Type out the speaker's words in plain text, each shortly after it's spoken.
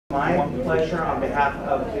My pleasure on behalf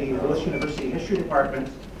of the Lewis University History Department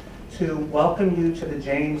to welcome you to the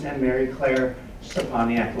James and Mary Claire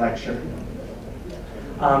Sczepaniak Lecture.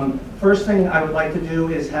 First thing I would like to do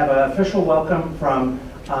is have an official welcome from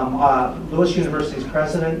Lewis University's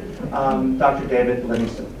president, Dr. David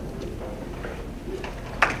Livingston.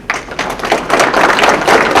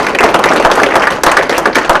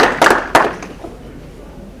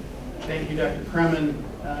 Thank you, Dr. Kremen.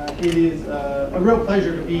 It is a real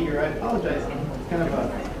pleasure to be here. I apologize. It's kind of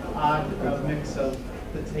an odd mix of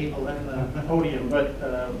the table and the podium, but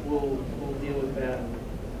we'll deal with that.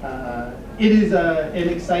 It is an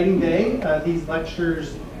exciting day. These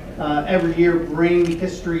lectures every year bring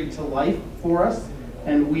history to life for us,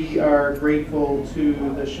 and we are grateful to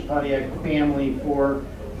the Sczepaniak family for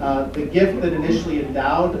the gift that initially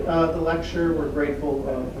endowed the lecture. We're grateful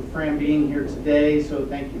for Fran being here today, so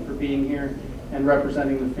thank you for being here and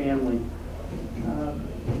representing the family.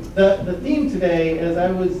 The theme today, as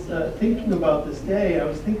I was thinking about this day, I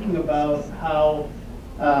was thinking about how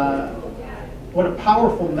what a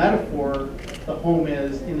powerful metaphor the home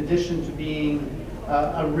is, in addition to being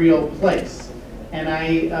a real place. And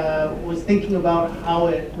I was thinking about how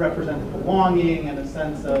it represents belonging and a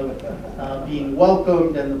sense of being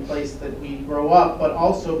welcomed and the place that we grow up, but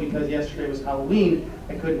also because yesterday was Halloween,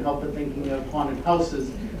 I couldn't help but thinking of haunted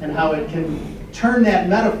houses and how it can turn that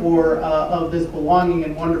metaphor of this belonging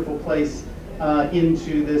and wonderful place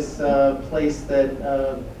into this place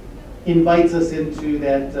that invites us into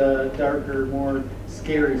that darker, more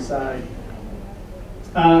scary side.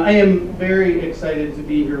 I am very excited to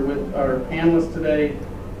be here with our panelists today.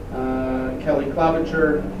 Kelly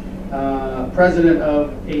Klobuchar, president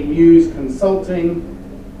of A Muse Consulting,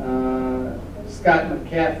 Scott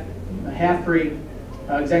McCaffrey,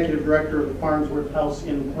 executive director of the Farnsworth House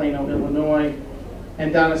in Plano, Illinois,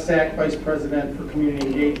 and Donna Sack, vice president for community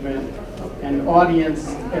engagement and audience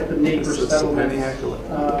at the Neighbor Settlement.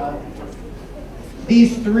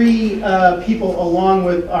 These three people, along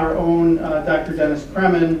with our own Dr. Dennis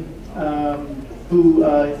Kremen, who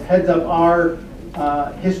heads up our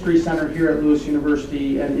History Center here at Lewis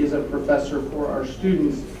University and is a professor for our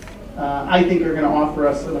students, I think are going to offer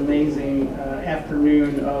us an amazing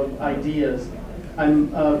afternoon of ideas.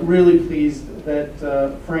 I'm really pleased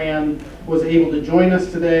that Fran was able to join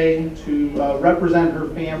us today to represent her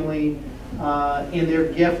family in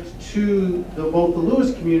their gift to both the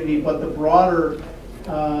Lewis community, but the broader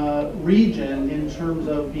region in terms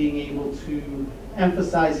of being able to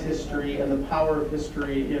emphasize history and the power of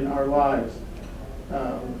history in our lives.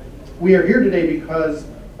 We are here today because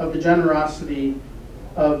of the generosity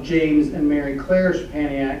of James and Mary Claire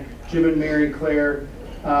Sczepaniak. Jim and Mary Claire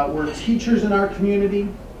were teachers in our community.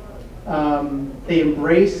 They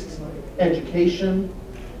embraced education.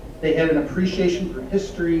 They had an appreciation for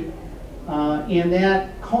history. And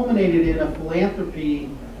that culminated in a philanthropy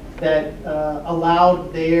that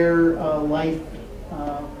allowed their life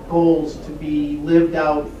goals to be lived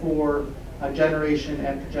out for generation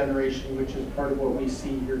after generation, which is part of what we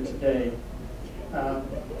see here today.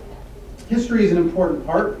 History is an important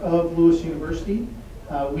part of Lewis University.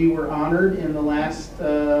 We were honored in the last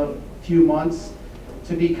few months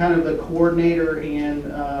to be kind of the coordinator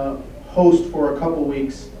and host for a couple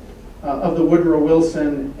weeks of the Woodrow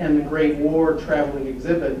Wilson and the Great War traveling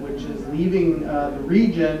exhibit, which is leaving the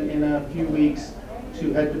region in a few weeks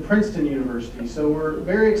to head to Princeton University. So we're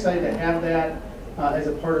very excited to have that as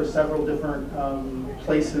a part of several different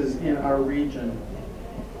places in our region.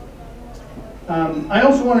 I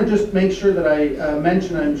also want to just make sure that I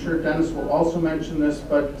mention, I'm sure Dennis will also mention this,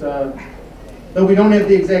 but though we don't have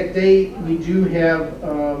the exact date, we do have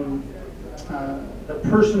the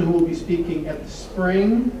person who will be speaking at the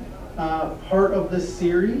spring part of this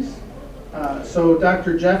series. So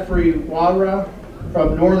Dr. Jeffrey Wara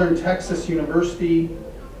from Northern Texas University,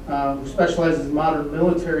 who specializes in modern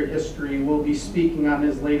military history, will be speaking on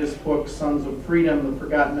his latest book, Sons of Freedom, The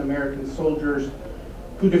Forgotten American Soldiers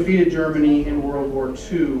Who Defeated Germany in World War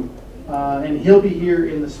II. And he'll be here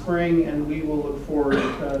in the spring, and we will look forward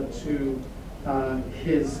to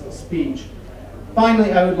his speech.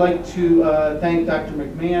 Finally, I would like to thank Dr.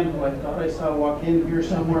 McMahon, who I thought I saw walk in here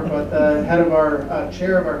somewhere, but the head of our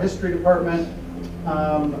chair of our history department,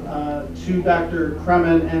 to Dr.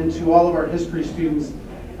 Kremen, and to all of our history students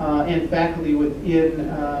and faculty within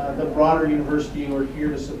the broader university who are here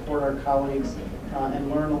to support our colleagues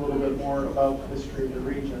and learn a little bit more about the history of the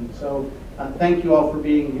region. So thank you all for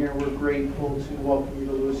being here. We're grateful to welcome you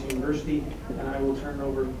to Lewis University, and I will turn it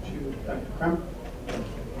over to Dr. Kremen.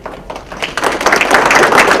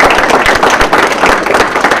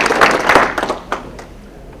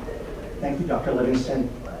 Thank you, Dr. Livingston.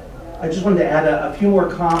 I just wanted to add a few more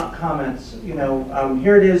comments. You know,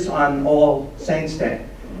 here it is on All Saints Day.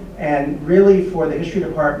 And really for the history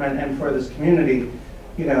department and for this community,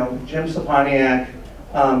 you know, Jim Sczepaniak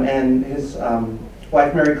and his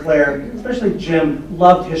wife Mary Claire, especially Jim,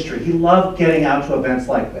 loved history. He loved getting out to events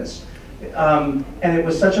like this. And it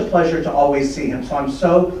was such a pleasure to always see him. So I'm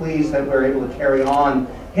so pleased that we're able to carry on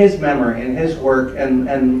his memory and his work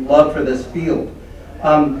and love for this field.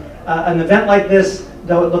 An event like this,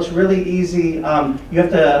 though it looks really easy, you have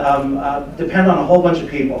to depend on a whole bunch of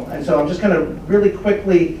people. And so I'm just going to really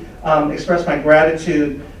quickly express my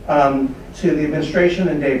gratitude to the administration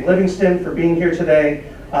and Dave Livingston for being here today.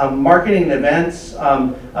 Marketing and events,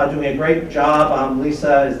 doing a great job.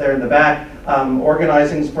 Lisa is there in the back,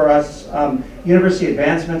 organizing for us. University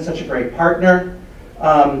Advancement, such a great partner.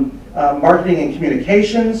 Marketing and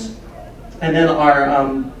communications, and then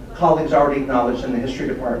our colleagues already acknowledged in the history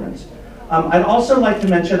department. I'd also like to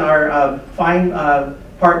mention our fine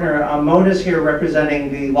partner, Mona's here representing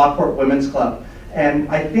the Lockport Women's Club. And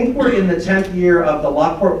I think we're in the 10th year of the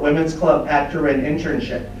Lockport Women's Club At-Turin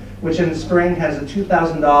internship, which in the spring has a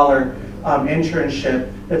 $2,000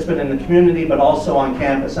 internship that's been in the community but also on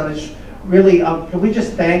campus. And I just really, can we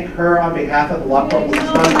just thank her on behalf of the Lockport Women's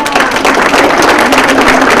Club?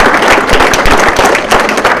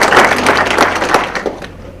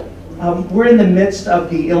 We're in the midst of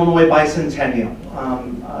the Illinois bicentennial.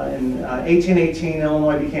 In 1818,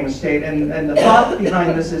 Illinois became a state, and the thought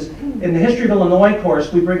behind this is, in the History of Illinois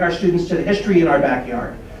course, we bring our students to the history in our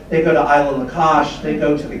backyard. They go to Isla Lacoche, they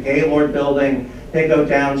go to the Gaylord building, they go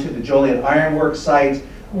down to the Joliet Ironworks site.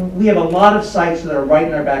 We have a lot of sites that are right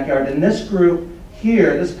in our backyard, and this group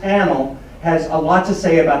here, this panel, has a lot to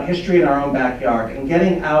say about history in our own backyard and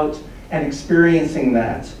getting out and experiencing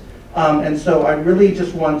that. And so I really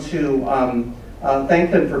just want to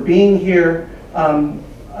thank them for being here,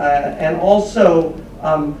 and also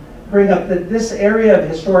bring up that this area of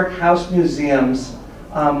historic house museums,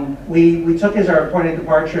 we took as our point of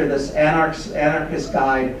departure this anarchist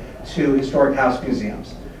guide to historic house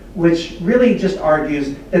museums, which really just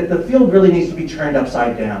argues that the field really needs to be turned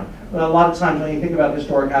upside down. But a lot of times when you think about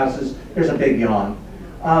historic houses, there's a big yawn.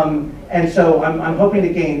 And so I'm hoping to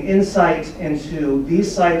gain insight into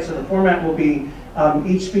these sites. So the format will be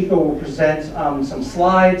each speaker will present some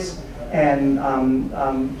slides and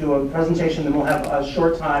do a presentation, then we'll have a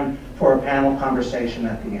short time for a panel conversation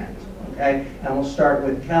at the end. Okay? And we'll start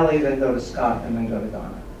with Kelly, then go to Scott, and then go to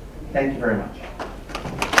Donna. Thank you very much.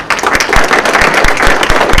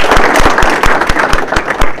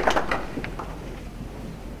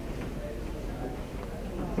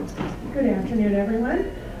 Good afternoon,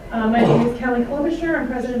 everyone. My name is Kelly Klobuchar. I'm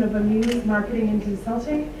president of Amuse Marketing and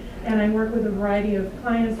Consulting, and I work with a variety of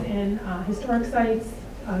clients in historic sites,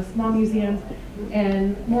 small museums,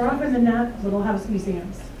 and more often than not, little house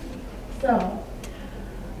museums. So,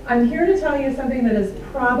 I'm here to tell you something that is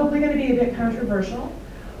probably going to be a bit controversial.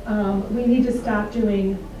 We need to stop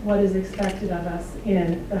doing what is expected of us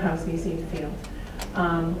in the house museum field.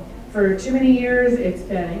 For too many years, it's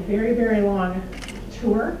been a very, very long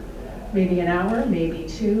tour, maybe an hour, maybe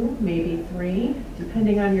 2, maybe 3,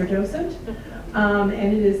 depending on your docent. And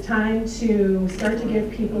it is time to start to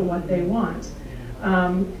give people what they want.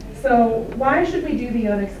 So why should we do the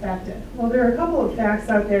unexpected? Well, there are a couple of facts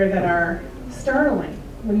out there that are startling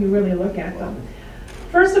when you really look at them.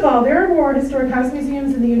 First of all, there are more historic house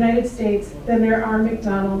museums in the United States than there are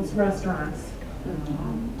McDonald's restaurants.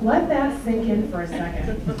 Let that sink in for a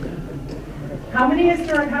second. How many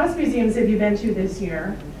historic house museums have you been to this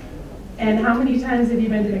year? And how many times have you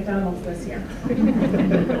been to McDonald's this year?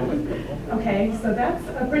 Okay, so that's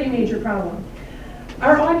a pretty major problem.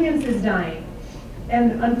 Our audience is dying.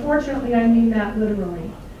 And unfortunately, I mean that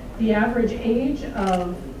literally. The average age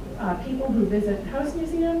of people who visit house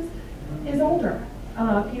museums is older.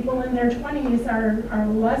 People in their 20s are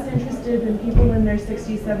less interested than people in their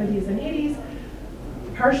 60s, 70s, and 80s.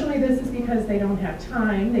 Partially this is because they don't have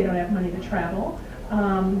time, they don't have money to travel,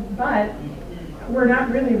 but we're not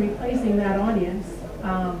really replacing that audience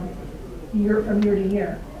year from year to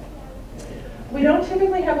year. We don't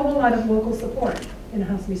typically have a whole lot of local support in a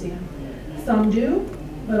house museum. Some do,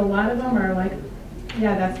 but a lot of them are like,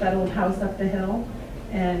 yeah, that's that old house up the hill,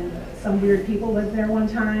 and some weird people lived there one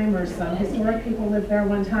time, or some historic people lived there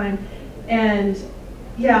one time, and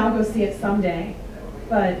yeah, I'll go see it someday.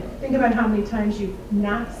 But think about how many times you've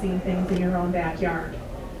not seen things in your own backyard.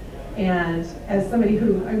 And as somebody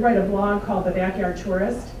I write a blog called The Backyard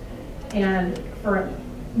Tourist, and for a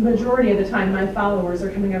majority of the time my followers are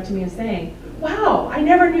coming up to me and saying, wow, I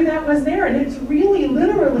never knew that was there, and it's really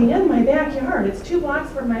literally in my backyard. It's 2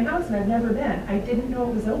 blocks from my house, and I've never been. I didn't know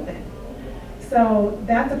it was open. So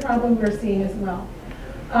that's a problem we're seeing as well.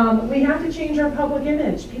 We have to change our public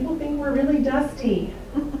image. People think we're really dusty,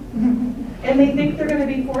 and they think they're going to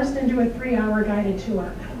be forced into a 3-hour guided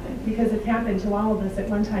tour, because it's happened to all of us at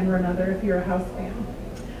one time or another if you're a house fan.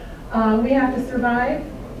 We have to survive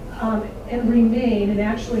and remain, and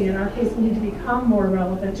actually in our case we need to become more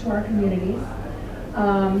relevant to our communities.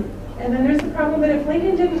 And then there's the problem that if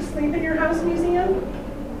Lincoln didn't sleep in your house museum,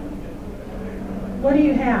 what do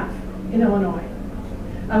you have in Illinois?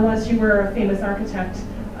 Unless you were a famous architect,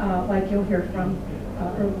 like you'll hear from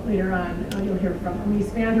later on. You'll hear from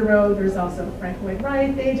Mies van der Rohe. There's also Frank Lloyd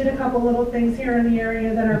Wright. They did a couple little things here in the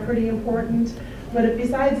area that are pretty important. But if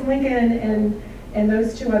besides Lincoln and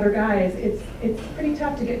those 2 other guys, it's pretty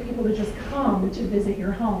tough to get people to just come to visit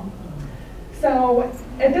your home. So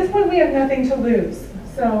at this point we have nothing to lose.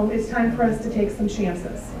 So it's time for us to take some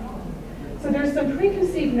chances. So there's some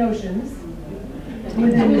preconceived notions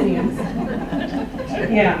within museums.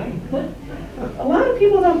 Yeah. A lot of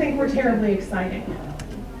people don't think we're terribly exciting.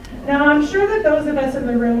 Now I'm sure that those of us in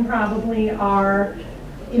the room probably are,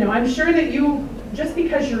 I'm sure that you, just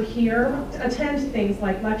because you're here, attend things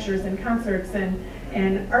like lectures and concerts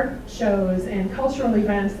and art shows and cultural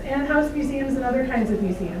events and house museums and other kinds of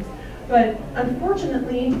museums. But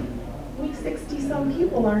unfortunately, we 60-some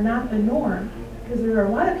people are not the norm, because there are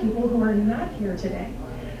a lot of people who are not here today.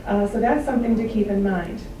 So that's something to keep in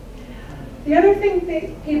mind. The other thing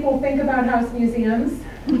people think about house museums,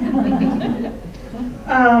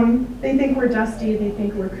 they think we're dusty, they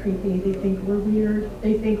think we're creepy, they think we're weird,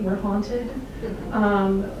 they think we're haunted.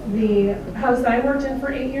 The house I worked in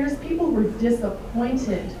for 8 years, people were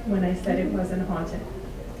disappointed when I said it wasn't haunted.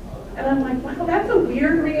 And I'm like, wow, that's a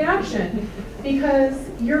weird reaction, because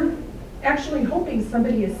you're actually hoping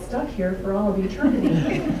somebody is stuck here for all of eternity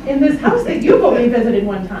in this house that you've only visited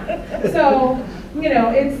one time. So,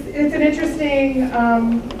 it's an interesting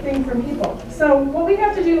thing from people. So what we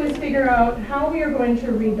have to do is figure out how we are going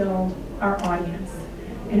to rebuild our audience.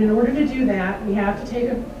 And in order to do that, we have to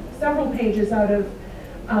take several pages out of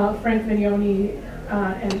Frank Vignoni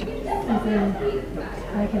and Susan,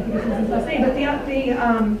 I can't think of Susan's last name, but the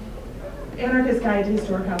Anarchist Guide to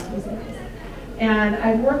Historic House Museums. And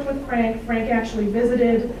I've worked with Frank. Frank actually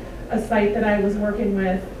visited a site that I was working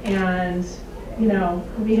with, and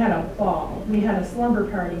we had a ball. We had a slumber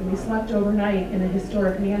party. We slept overnight in a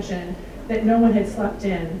historic mansion that no one had slept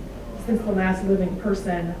in since the last living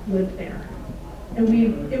person lived there. And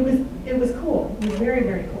it was cool. It was very,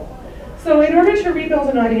 very cool. So in order to rebuild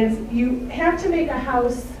an audience, you have to make a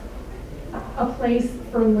house a place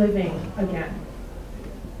for living again.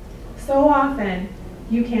 So often,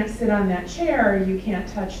 you can't sit on that chair, you can't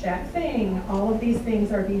touch that thing, all of these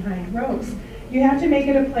things are behind ropes. You have to make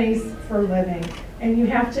it a place for living, and you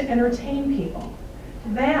have to entertain people.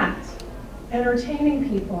 That, entertaining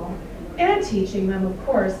people, and teaching them, of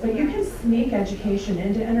course, but you can sneak education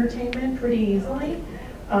into entertainment pretty easily.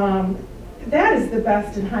 That is the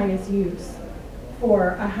best and highest use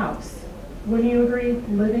for a house. Wouldn't you agree,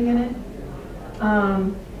 living in it?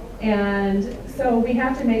 And so we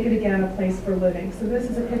have to make it again a place for living. So this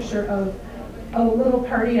is a picture of a little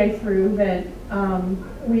party I threw that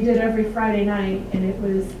we did every Friday night, and it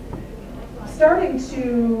was starting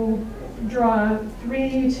to draw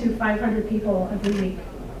 300 to 500 people every week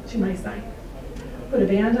to my site. Put a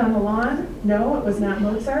band on the lawn. No, it was not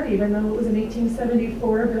Mozart, even though it was an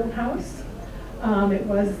 1874 built house. It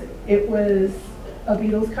was a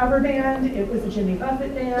Beatles cover band, it was a Jimmy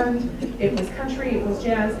Buffett band, it was country, it was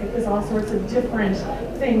jazz, it was all sorts of different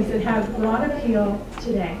things that have broad appeal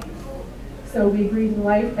today. So we breathed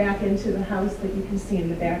life back into the house that you can see in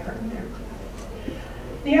the background there.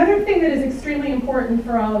 The other thing that is extremely important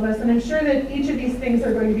for all of us, and I'm sure that each of these things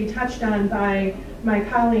are going to be touched on by my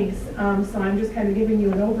colleagues, so I'm just kind of giving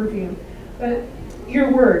you an overview, but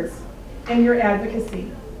your words and your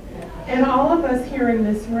advocacy. And all of us here in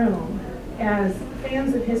this room, as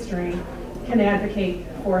fans of history, can advocate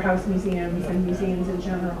for house museums and museums in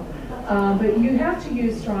general. But you have to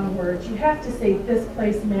use strong words. You have to say, this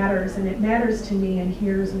place matters, and it matters to me, and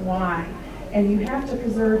here's why. And you have to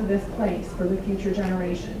preserve this place for the future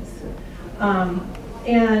generations.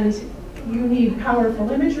 And you need powerful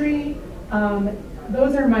imagery.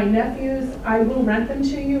 Those are my nephews. I will rent them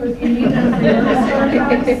to you if you need them for your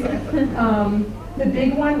historic house. The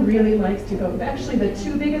big one really likes to go, actually the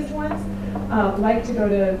 2 biggest ones like to go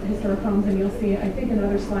to historic homes, and you'll see, I think,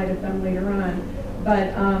 another slide of them later on.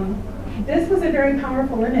 But this was a very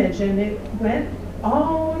powerful image, and it went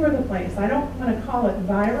all over the place. I don't want to call it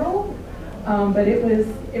viral, But it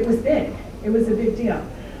was big. It was a big deal.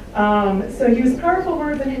 So use powerful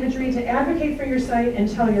words and imagery to advocate for your site and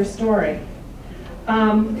tell your story.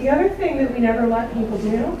 The other thing that we never let people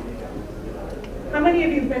do, how many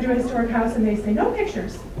of you have been to a historic house and they say, no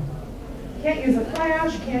pictures? Can't use a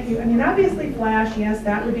flash, can't use, I mean, obviously flash, yes,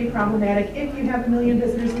 that would be problematic if you have 1 million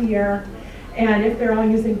visitors a year, and if they're all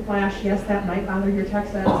using flash, yes, that might bother your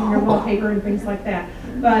text ads and your wallpaper and things like that.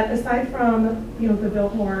 But aside from, you know, the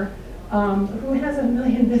Biltmore, who has 1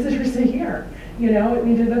 million visitors a year? You know,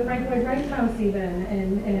 we did the Frank Lloyd Wright House even,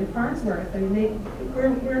 and Farnsworth, I mean,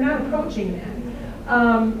 we're not approaching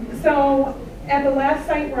that. So at the last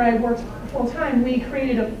site where I worked full-time, we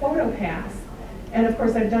created a photo pass. And of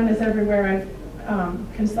course, I've done this everywhere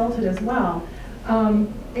I've consulted as well.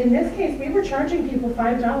 In this case, we were charging people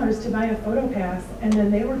 $5 to buy a photo pass, and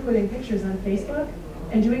then they were putting pictures on Facebook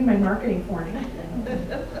and doing my marketing for me.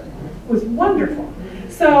 It was wonderful.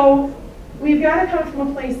 So we've got to come from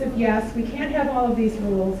a place of, yes, we can't have all of these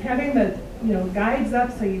rules. Having the guides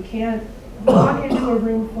up so you can't walk into a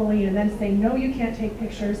room fully and then say, no, you can't take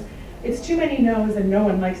pictures. It's too many no's, and no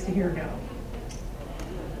one likes to hear no.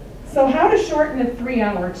 So how to shorten a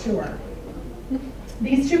 3-hour tour.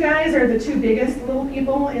 These two guys are the two biggest little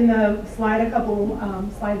people in the slide a couple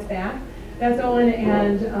slides back. That's Owen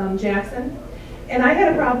and Jackson. And I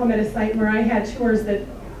had a problem at a site where I had tours that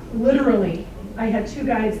literally, I had 2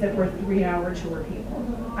 guides that were 3-hour tour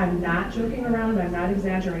people. I'm not joking around, I'm not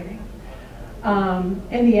exaggerating. And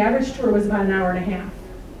the average tour was about 1.5 hours.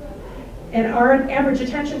 And our average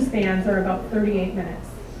attention spans are about 38 minutes.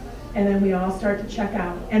 And then we all start to check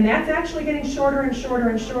out. And that's actually getting shorter and shorter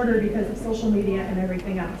and shorter because of social media and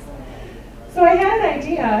everything else. So I had an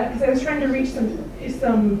idea, because I was trying to reach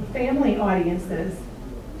some family audiences,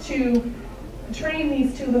 to train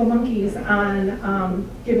these 2 little monkeys on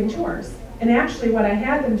giving tours. And actually what I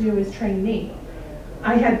had them do is train me.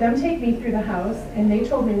 I had them take me through the house, and they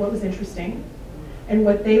told me what was interesting and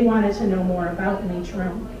what they wanted to know more about in each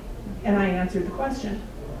room. And I answered the question.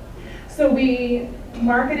 So we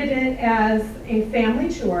marketed it as a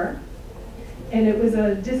family tour, and it was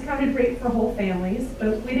a discounted rate for whole families,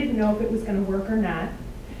 but we didn't know if it was going to work or not.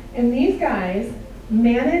 And these guys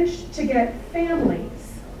managed to get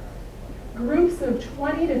families, groups of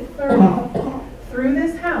 20 to 30, through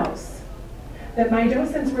this house that my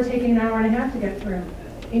docents were taking 1.5 hours to get through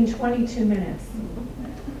in 22 minutes.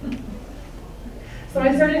 So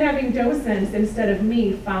I started having docents, instead of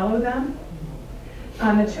me, follow them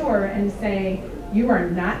on the tour and say, you are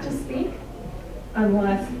not to speak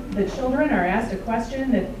unless the children are asked a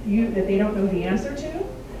question that they don't know the answer to.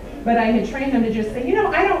 But I had trained them to just say,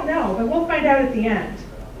 I don't know, but we'll find out at the end.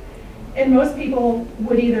 And most people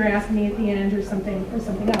would either ask me at the end or something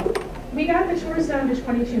else. We got the tours down to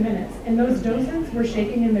 22 minutes, and those docents were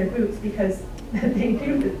shaking in their boots because they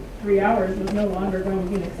knew that 3 hours was no longer going to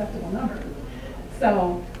be an acceptable number.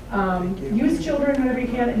 So use children whenever you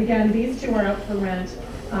can. And again, these 2 are up for rent.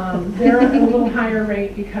 They're at a little higher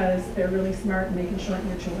rate because they're really smart and they can shorten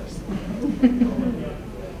your chores.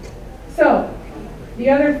 So the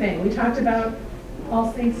other thing, we talked about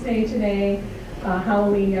All Saints Day today,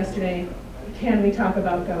 Halloween yesterday. Can we talk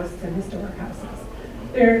about ghosts and historic houses?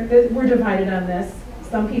 We're divided on this.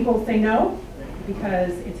 Some people say no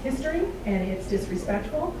because it's history and it's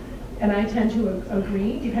disrespectful, and I tend to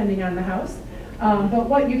agree depending on the house. But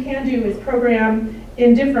what you can do is program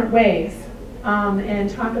in different ways and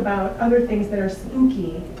talk about other things that are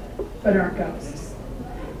spooky but aren't ghosts.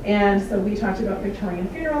 And so we talked about Victorian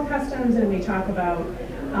funeral customs, and we talk about,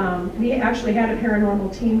 we actually had a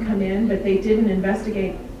paranormal team come in, but they didn't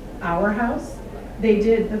investigate our house. They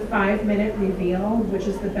did the 5-minute reveal, which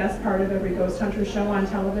is the best part of every ghost hunter show on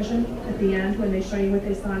television at the end when they show you what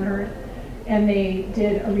they saw and heard. And they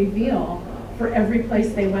did a reveal for every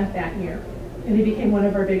place they went that year. And it became one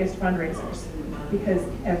of our biggest fundraisers because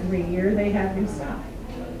every year they had new stuff.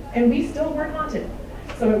 And we still weren't haunted.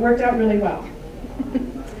 So it worked out really well.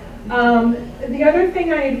 The other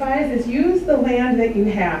thing I advise is use the land that you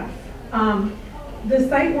have. The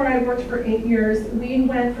site where I worked for 8 years, we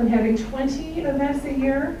went from having 20 events a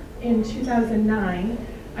year in 2009.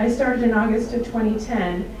 I started in August of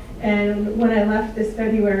 2010, and when I left this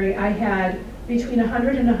February, I had between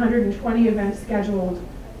 100 and 120 events scheduled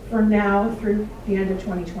from now through the end of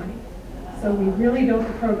 2020. So we really built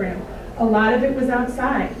the program. A lot of it was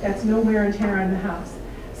outside. That's no wear and tear on the house.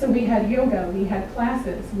 So we had yoga, we had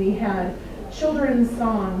classes, we had children's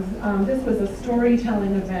songs. This was a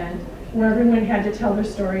storytelling event where everyone had to tell their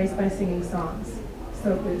stories by singing songs.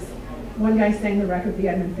 So it was One guy sang the wreck of the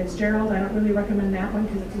Edmund Fitzgerald. I don't really recommend that one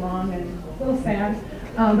because it's long and a little sad.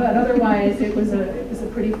 But otherwise, it was a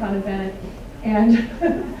pretty fun event. And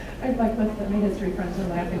I'd like my history friends are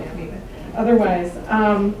laughing at me, but otherwise,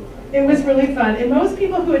 it was really fun. And most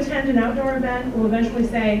people who attend an outdoor event will eventually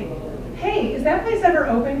say, hey, is that place ever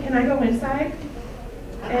open? Can I go inside?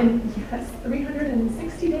 And yes,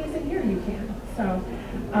 360 days a year you can. So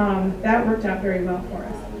that worked out very well for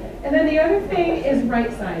us. And then the other thing is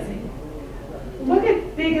right sizing. Look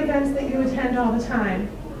at big events that you attend all the time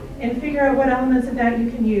and figure out what elements of that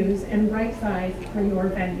you can use and right size for your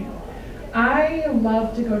venue. I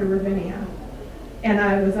love to go to Ravinia, and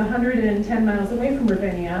I was 110 miles away from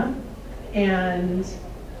Ravinia and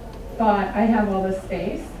thought I have all this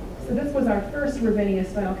space. So this was our first Ravinia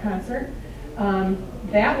style concert.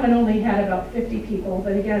 That one only had about 50 people,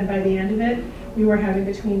 but again, by the end of it, we were having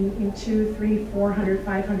between 200, 300, 400,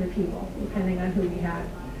 500 people, depending on who we had.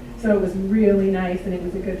 So it was really nice, and it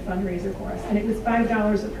was a good fundraiser for us. And it was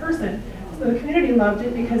 $5 a person. So the community loved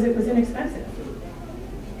it because it was inexpensive.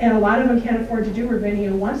 And a lot of them can't afford to do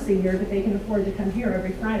Ravinia once a year, but they can afford to come here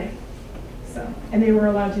every Friday. So, and they were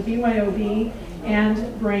allowed to BYOB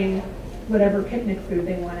and bring whatever picnic food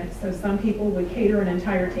they wanted. So some people would cater an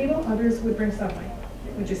entire table, others would bring Subway.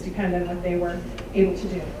 It would just depend on what they were able to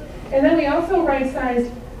do. And then we also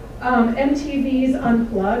right-sized MTV's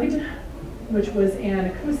Unplugged, which was an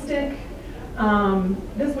acoustic.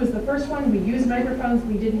 This was the first one. We used microphones.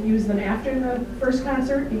 We didn't use them after the first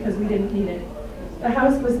concert because we didn't need it. The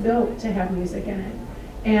house was built to have music in it.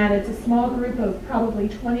 And it's a small group of probably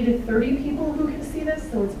 20 to 30 people who can see this,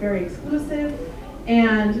 so it's very exclusive.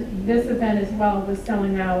 And this event as well was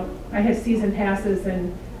selling out. I had season passes,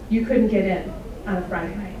 and you couldn't get in on a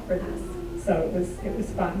Friday night for this. So it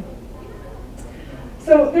was fun.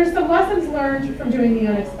 So there's some lessons learned from doing the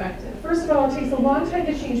unexpected. First of all, it takes a long time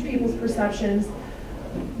to change people's perceptions.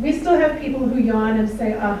 We still have people who yawn and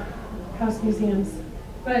say, house museums.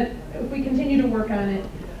 But if we continue to work on it,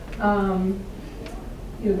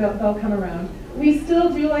 they'll come around. We still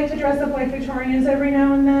do like to dress up like Victorians every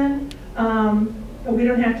now and then, but we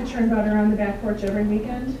don't have to churn butter on the back porch every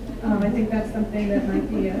weekend. I think that's something that might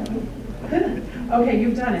be okay,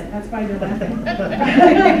 you've done it. That's why you're laughing.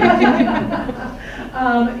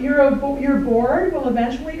 Your board will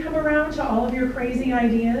eventually come around to all of your crazy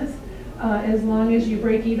ideas. As long as you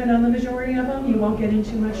break even on the majority of them, you won't get in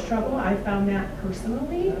too much trouble. I found that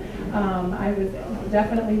personally. I was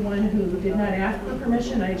definitely one who did not ask for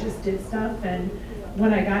permission. I just did stuff, and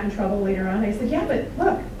when I got in trouble later on, I said, yeah, but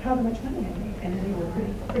look how much money I made. And they were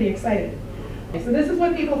pretty excited. So this is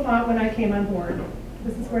what people thought when I came on board.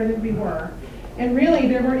 This is where we were. And really,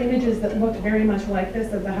 there were images that looked very much like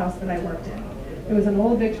this of the house that I worked in. It was an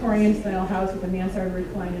old Victorian-style house with a mansard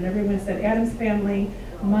roof line, and everyone said Addams Family,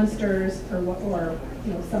 Munsters, or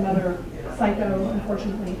some other psycho,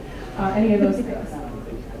 unfortunately, any of those things.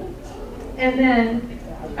 And then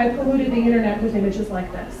I polluted the internet with images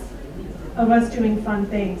like this, of us doing fun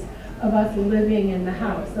things, of us living in the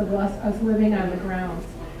house, of us living on the grounds,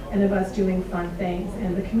 and of us doing fun things.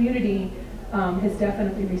 And the community has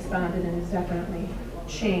definitely responded and has definitely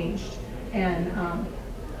changed and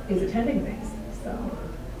is attending things. So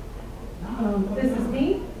this is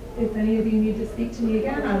me. If any of you need to speak to me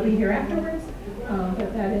again, I'll be here afterwards.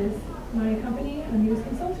 But that is my company, Amuse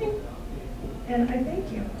Consulting. And I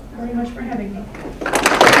thank you very much for having me.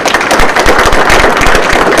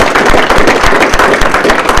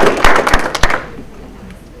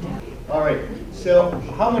 All right, so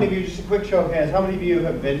how many of you, just a quick show of hands, how many of you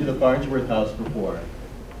have been to the Farnsworth House before?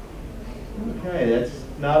 Okay, that's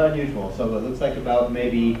not unusual. So it looks like about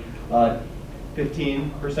maybe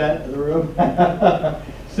 15% of the room.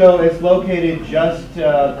 So it's located just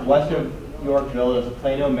west of Yorkville. There's a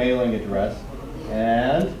Plano mailing address.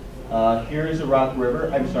 And here is the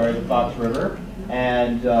the Fox River.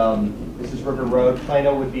 And this is River Road.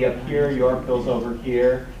 Plano would be up here, Yorkville's over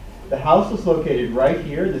here. The house is located right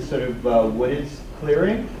here, this sort of wooded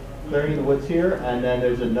clearing the woods here. And then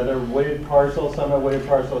there's another wooded parcel, somewhat wooded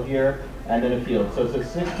parcel here, and then a field. So it's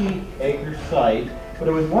a 60-acre site. But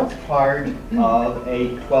it was once part of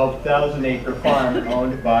a 12,000-acre farm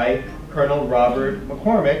owned by Colonel Robert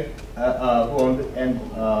McCormick, who owned and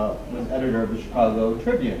was editor of the Chicago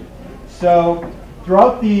Tribune. So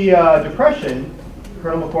throughout the Depression,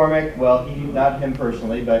 Colonel McCormick, well, not him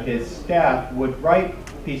personally, but his staff would write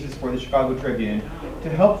pieces for the Chicago Tribune to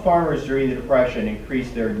help farmers during the Depression increase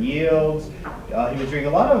their yields. He was doing a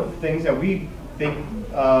lot of things that we think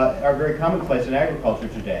are very commonplace in agriculture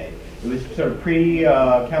today. It was sort of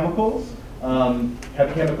pre-chemicals.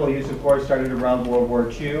 Heavy chemical use, of course, started around World War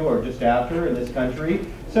II or just after in this country.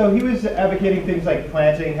 So he was advocating things like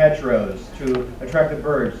planting hedgerows to attract the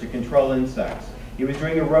birds, to control insects. He was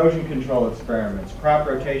doing erosion control experiments, crop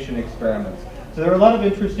rotation experiments. So there are a lot of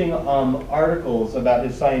interesting articles about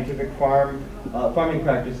his scientific farming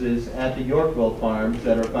practices at the Yorkville farms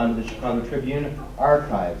that are found in the Chicago Tribune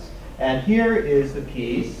archives. And here is the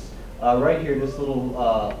piece, right here, this little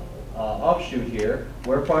offshoot here,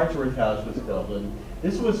 where Farnsworth House was built. And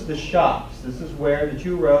this was the shops. This is where the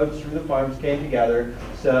two roads through the farms came together.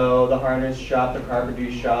 So the harness shop, the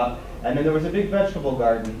carpentry shop, and then there was a big vegetable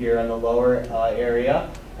garden here in the lower area.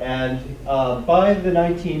 And by the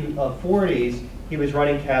 1940s, he was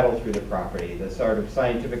running cattle through the property. The sort of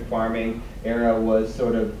scientific farming era was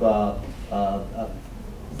sort of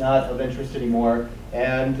not of interest anymore.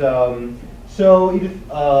 And so Edith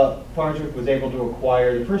Farnsworth was able to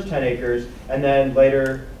acquire the first 10 acres and then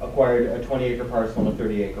later acquired a 20-acre parcel and a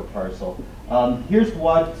 30-acre parcel. Here's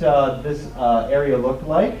what this area looked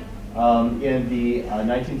like in the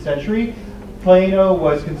 19th century. Plano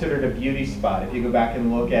was considered a beauty spot if you go back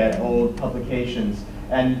and look at old publications.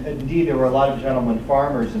 And indeed, there were a lot of gentlemen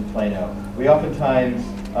farmers in Plano. We oftentimes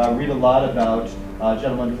read a lot about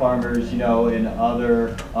gentlemen farmers, you know, in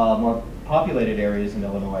other more populated areas in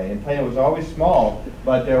Illinois. And Plano was always small,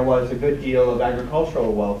 but there was a good deal of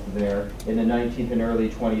agricultural wealth there in the 19th and early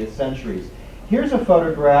 20th centuries. Here's a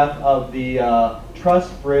photograph of the truss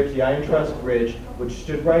bridge, the iron truss bridge, which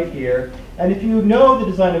stood right here. And if you know the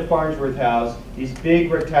design of Farnsworth House, these big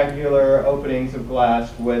rectangular openings of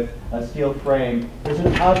glass with a steel frame, there's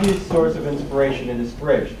an obvious source of inspiration in this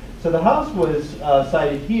bridge. So the house was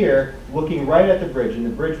sited here, looking right at the bridge, and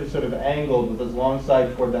the bridge was sort of angled with its long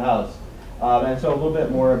side toward the house. And so a little bit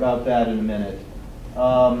more about that in a minute.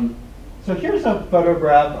 So here's a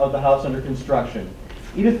photograph of the house under construction.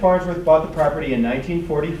 Edith Farnsworth bought the property in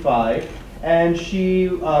 1945, and she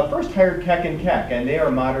first hired Keck & Keck, and they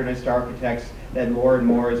are modernist architects that more and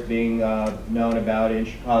more is being known about in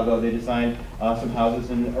Chicago. They designed some houses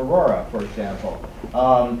in Aurora, for example.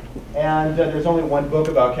 And there's only one book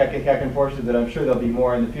about Keck & Keck, unfortunately, that I'm sure there'll be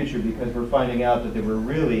more in the future because we're finding out that they were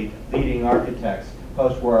really leading architects,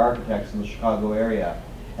 post-war architects in the Chicago area.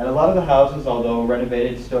 And a lot of the houses, although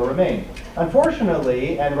renovated, still remain.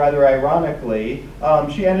 Unfortunately, and rather ironically,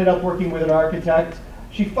 she ended up working with an architect.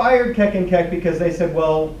 She fired Keck & Keck because they said,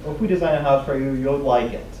 well, if we design a house for you, you'll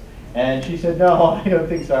like it. And she said, no, I don't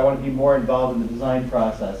think so. I want to be more involved in the design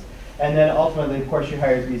process. And then ultimately, of course, she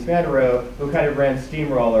hires Mies van der Rohe, who kind of ran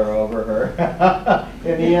steamroller over her.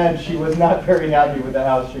 In the end, she was not very happy with the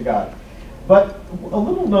house she got. But a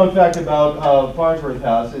little known fact about Farnsworth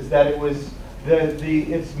House is that it was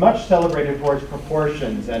it's much celebrated for its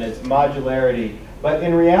proportions and its modularity, but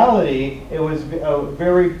in reality, it was a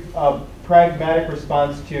very pragmatic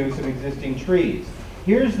response to some existing trees.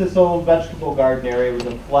 Here's this old vegetable garden area. It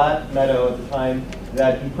was a flat meadow at the time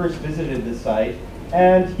that he first visited the site,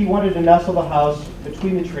 and he wanted to nestle the house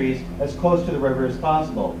between the trees as close to the river as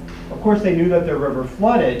possible. Of course, they knew that the river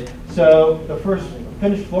flooded, so the first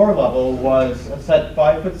finished floor level was set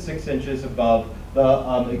 5'6" above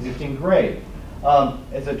the existing grade.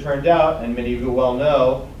 As it turned out, and many of you well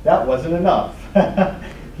know, that wasn't enough.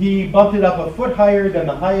 He bumped it up a foot higher than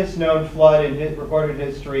the highest known flood in recorded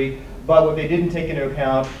history, but what they didn't take into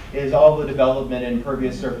account is all the development and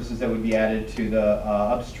impervious surfaces that would be added to the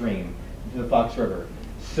upstream, to the Fox River.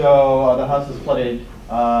 So the house was flooded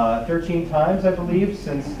 13 times, I believe,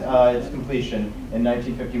 since its completion in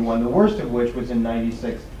 1951, the worst of which was in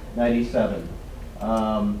 96, 97.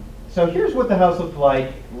 So here's what the house looked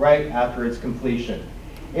like right after its completion.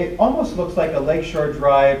 It almost looks like a Lakeshore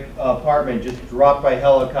Drive apartment just dropped by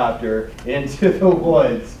helicopter into the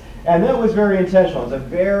woods. And that was very intentional. It's a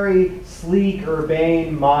very sleek,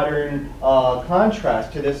 urbane, modern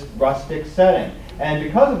contrast to this rustic setting. And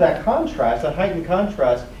because of that contrast, that heightened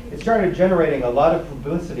contrast, it started generating a lot of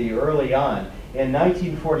publicity early on. In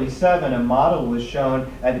 1947, a model was shown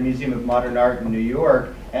at the Museum of Modern Art in New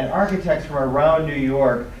York, and architects from around New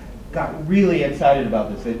York got really excited about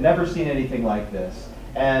this. They'd never seen anything like this.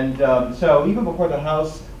 And so even before the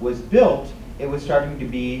house was built, it was starting to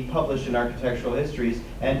be published in architectural histories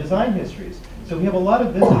and design histories. So we have a lot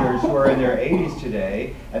of visitors who are in their 80s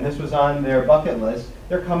today, and this was on their bucket list.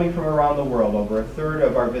 They're coming from around the world. Over a third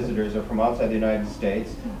of our visitors are from outside the United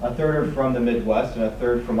States, a third are from the Midwest, and a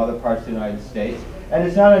third from other parts of the United States. And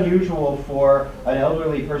it's not unusual for an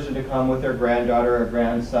elderly person to come with their granddaughter or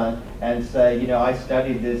grandson and say, you know, I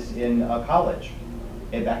studied this in college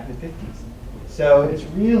back in the 50s. So it's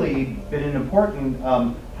really been an important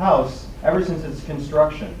house ever since its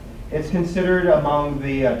construction. It's considered among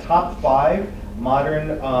the top 5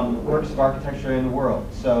 modern works of architecture in the world.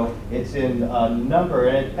 So it's in number,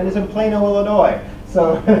 and it's in Plano, Illinois.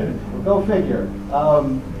 So go figure.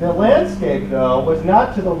 The landscape, though, was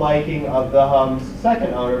not to the liking of the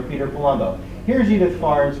second owner, Peter Palumbo. Here's Edith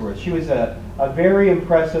Farnsworth. She was a very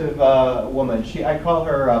impressive woman. I call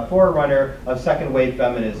her a forerunner of second-wave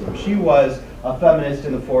feminism. She was a feminist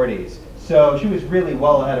in the 40s. So she was really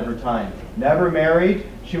well ahead of her time. Never married.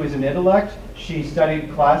 She was an intellect. She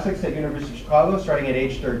studied classics at University of Chicago starting at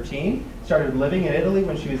age 13. Started living in Italy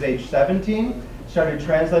when she was age 17. Started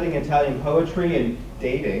translating Italian poetry and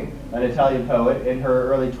dating an Italian poet in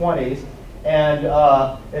her early 20s. And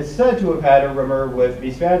is said to have had a rumor with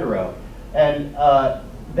Mies van der Rohe. And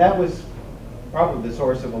that was probably the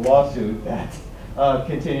source of a lawsuit that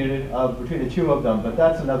continued between the two of them, but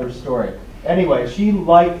that's another story. Anyway, she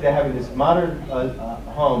liked having this modern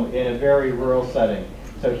home in a very rural setting.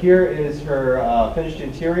 So here is her finished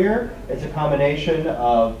interior. It's a combination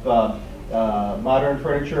of modern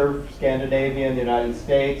furniture, Scandinavian, the United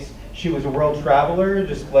States. She was a world traveler,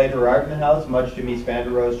 displayed her art in the house, much to Mies van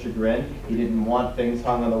der Rohe's chagrin. He didn't want things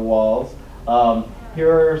hung on the walls. Here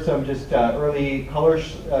are some just early color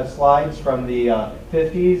slides from the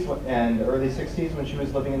 50s and early 60s when she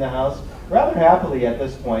was living in the house. Rather happily at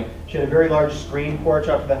this point. She had a very large screen porch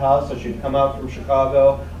up to the house, so she'd come out from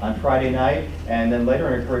Chicago on Friday night, and then later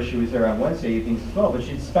in her career she was there on Wednesday evenings as well, but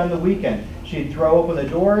she'd spend the weekend. She'd throw open the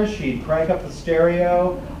doors, she'd crank up the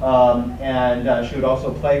stereo, and she would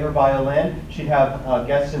also play her violin. She'd have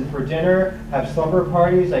guests in for dinner, have slumber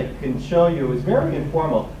parties. I can show you, it was very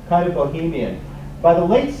informal, kind of bohemian. By the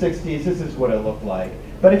late 60s, this is what it looked like.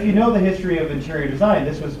 But if you know the history of interior design,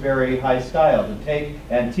 this was very high style, to take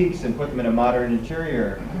antiques and put them in a modern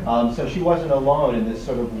interior. So she wasn't alone in this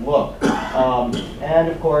sort of look. And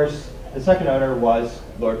of course, the second owner was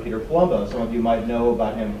Lord Peter Palumbo. Some of you might know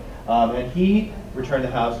about him. And he returned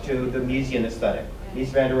the house to the Miesian aesthetic. Mies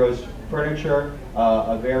van der Rohe's furniture,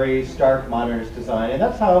 a very stark modernist design, and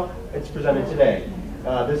that's how it's presented today.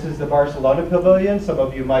 This is the Barcelona Pavilion. Some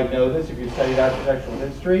of you might know this if you've studied architectural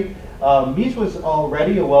history. Mies was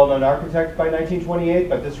already a well-known architect by 1928,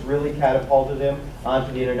 but this really catapulted him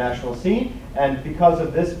onto the international scene. And because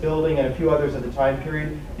of this building and a few others at the time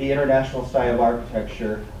period, the international style of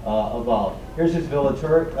architecture evolved. Here's his Villa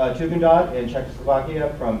Tugendhat in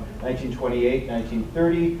Czechoslovakia from 1928,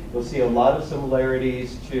 1930. You'll see a lot of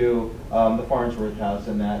similarities to the Farnsworth House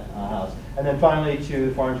in that house. And then finally to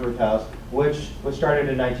the Farnsworth House, which was started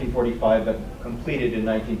in 1945 but completed in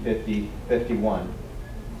 1950-51.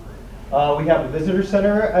 We have a visitor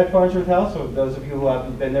center at Farnsworth House, so those of you who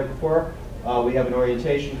haven't been there before, we have an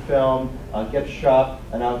orientation film, a gift shop,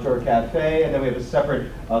 an outdoor cafe, and then we have a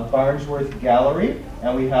separate Farnsworth gallery,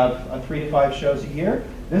 and we have 3 to 5 shows a year.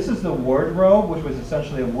 This is the wardrobe, which was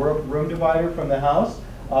essentially a room divider from the house,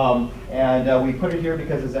 and we put it here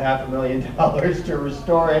because it's $500,000 to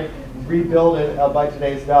restore it, rebuild it by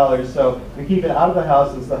today's dollars, so we keep it out of the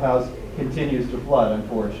house as the house continues to flood,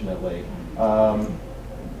 unfortunately.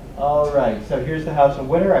 All right, so here's the house in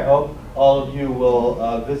winter. I hope all of you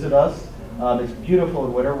will visit us. It's beautiful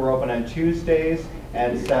in winter. We're open on Tuesdays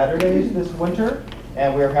and Saturdays this winter,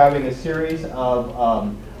 and we're having a series of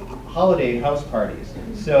holiday house parties.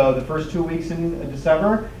 So the first 2 weeks in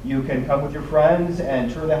December, you can come with your friends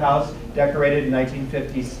and tour the house decorated in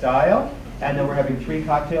 1950s style. And then we're having 3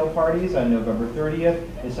 cocktail parties on November 30th,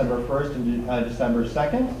 December 1st, and December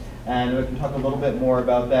 2nd. And we can talk a little bit more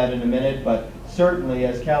about that in a minute, but certainly,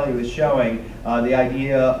 as Callie was showing, the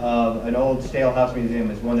idea of an old stale house museum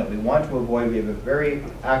is one that we want to avoid. We have a very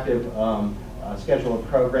active schedule of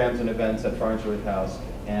programs and events at Farnsworth House,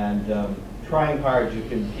 and trying hard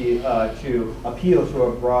to appeal to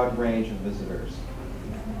a broad range of visitors.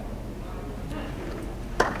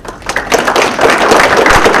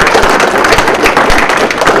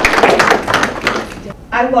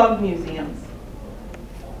 I love museums.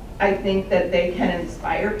 I think that they can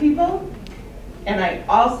inspire people, and I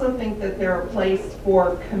also think that they're a place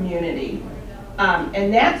for community.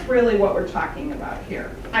 And that's really what we're talking about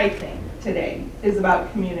here, I think, today, is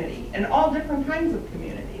about community, and all different kinds of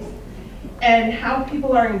communities, and how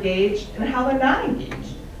people are engaged and how they're not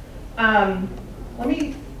engaged. Let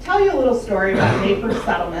me tell you a little story about Naples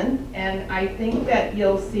Settlement, and I think that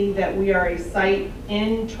you'll see that we are a site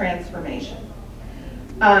in transformation.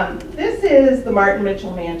 This is the Martin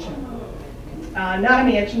Mitchell Mansion. Not a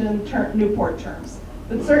mansion in Newport terms,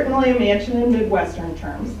 but certainly a mansion in Midwestern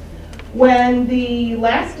terms. When the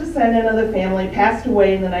last descendant of the family passed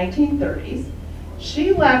away in the 1930s,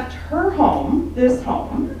 she left her home, this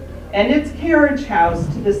home, and its carriage house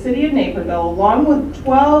to the city of Naperville, along with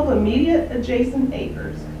 12 immediate adjacent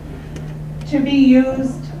acres, to be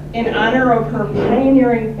used in honor of her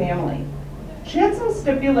pioneering family. She had some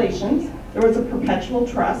stipulations. There was a perpetual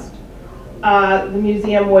trust. The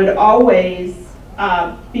museum would always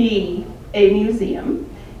be a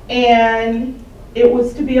museum, and it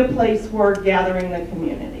was to be a place for gathering the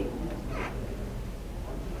community.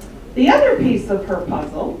 The other piece of her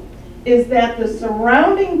puzzle is that the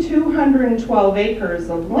surrounding 212 acres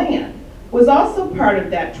of land was also part of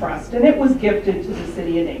that trust, and it was gifted to the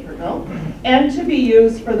city of Naperville and to be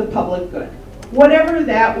used for the public good, whatever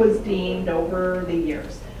that was deemed over the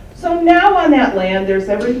years. So now on that land, there's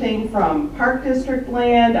everything from Park District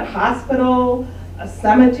land, a hospital, a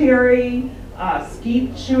cemetery, a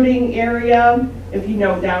skeet shooting area. If you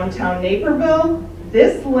know downtown Naperville,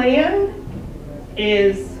 this land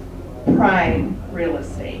is prime real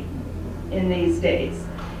estate in these days.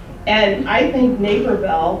 And I think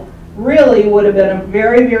Naperville really would have been a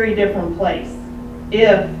very, very different place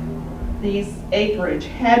if these acreage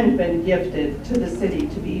hadn't been gifted to the city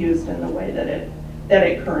to be used in the way that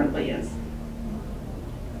it currently is.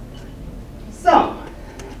 So,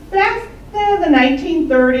 back in the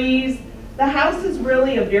 1930s, the house is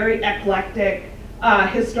really a very eclectic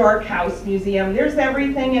historic house museum. There's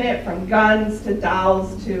everything in it from guns to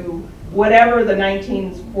dolls to whatever the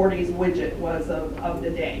 1940s widget was of the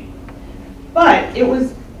day. But it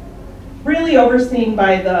was really overseen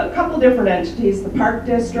by a couple different entities, the Park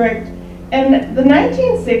District, and the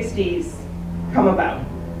 1960s come about.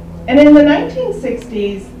 And in the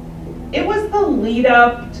 1960s, it was the lead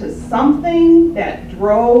up to something that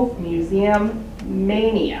drove museum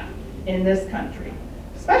mania in this country,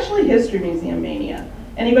 especially history museum mania.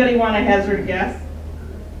 Anybody want to hazard a guess?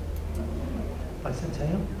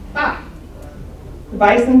 Bicentennial? Ah, the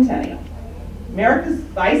bicentennial, America's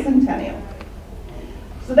bicentennial.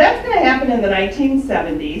 So that's going to happen in the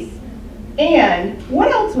 1970s. And what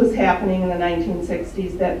else was happening in the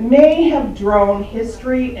 1960s that may have drone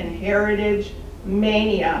history and heritage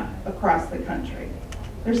mania across the country?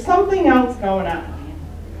 There's something else going on.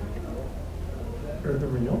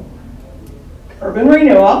 Urban renewal? Urban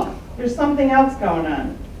renewal. There's something else going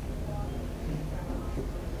on.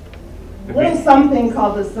 A little something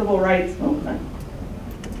called the civil rights movement.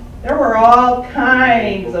 There were all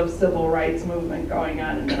kinds of civil rights movement going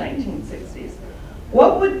on in the 1960s.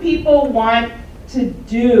 What would people want to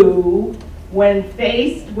do when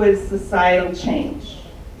faced with societal change?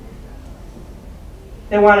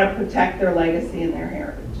 They want to protect their legacy and their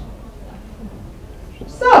heritage.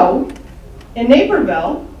 So, in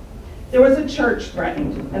Naperville, there was a church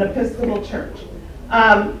threatened, an Episcopal church.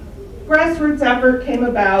 Grassroots effort came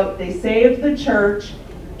about, they saved the church,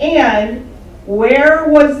 and where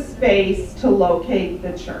was space to locate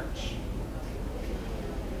the church?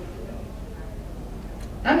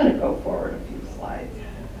 I'm going to go forward a few slides.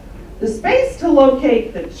 The space to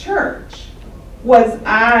locate the church was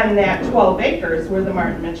on that 12 acres where the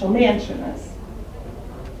Martin Mitchell Mansion is.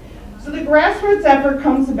 So the grassroots effort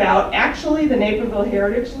comes about. Actually, the Naperville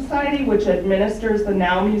Heritage Society, which administers the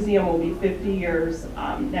Now Museum, will be 50 years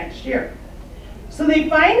next year. So they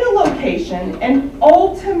find a location, and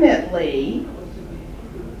ultimately,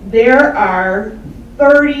 there are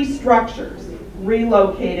 30 structures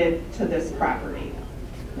relocated to this property.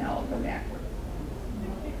 Now I'll go backward.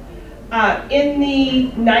 In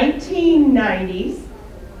the 1990s,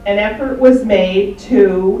 an effort was made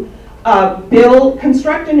to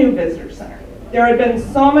construct a new visitor center. There had been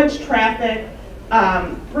so much traffic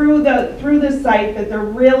through the site that there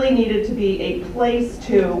really needed to be a place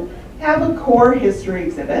to have a core history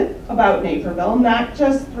exhibit about Naperville, not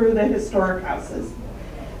just through the historic houses.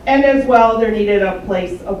 And as well, there needed a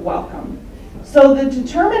place of welcome. So the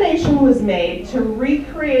determination was made to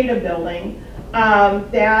recreate a building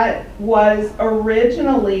that was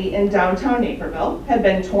originally in downtown Naperville, had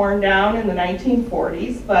been torn down in the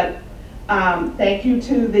 1940s, but thank you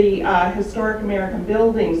to the Historic American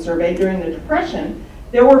Building Survey during the Depression,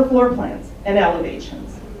 there were floor plans and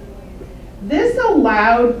elevations. This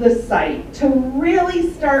allowed the site to really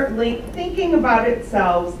start thinking about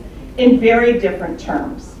itself in very different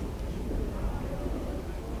terms.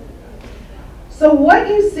 So what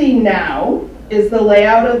you see now is the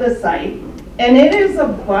layout of the site, and it is a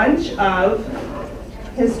bunch of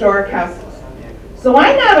historic houses. So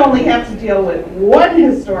I not only have to deal with one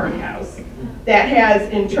historic house that has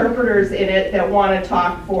interpreters in it that want to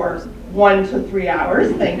talk for 1 to 3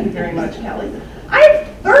 hours, thank you very much, Kelly. I have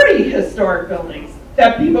 30 historic buildings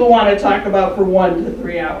that people want to talk about for 1 to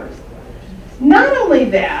 3 hours. Not only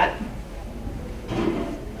that,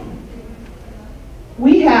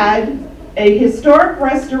 we had a historic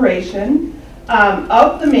restoration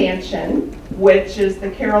of the mansion which is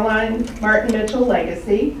the Caroline Martin Mitchell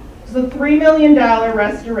Legacy. It was a $3 million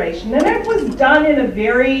restoration, and it was done in a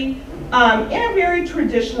very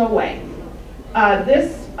traditional way.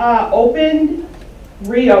 This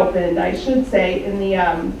reopened, I should say, in the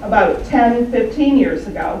about 10, 15 years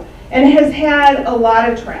ago, and has had a lot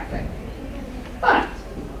of traffic. But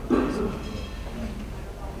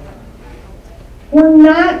we're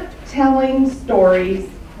not telling stories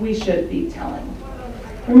we should be telling.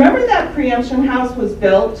 Remember that preemption house was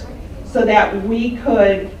built so that we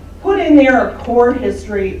could put in there a core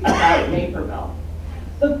history about Naperville.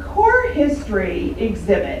 The core history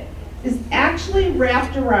exhibit is actually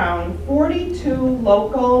wrapped around 42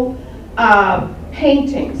 local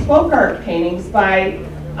paintings, folk art paintings by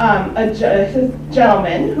a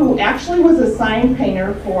gentleman who actually was a sign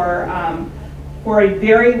painter for a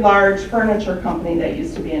very large furniture company that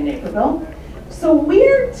used to be in Naperville. So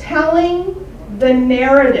we're telling the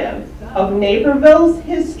narrative of Naperville's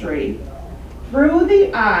history through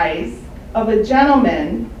the eyes of a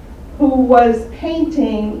gentleman who was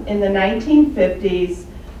painting in the 1950s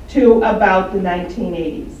to about the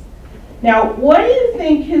 1980s. Now, what do you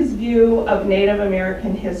think his view of Native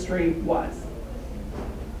American history was?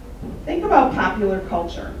 Think about popular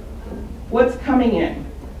culture. What's coming in?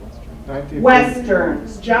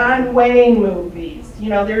 Westerns, John Wayne movies. You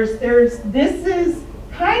know, this is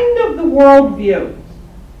kind of the worldview.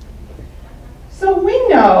 So we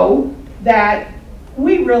know that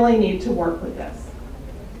we really need to work with this.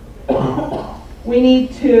 We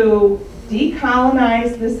need to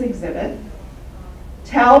decolonize this exhibit,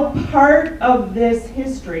 tell part of this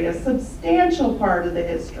history, a substantial part of the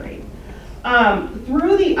history,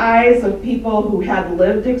 through the eyes of people who had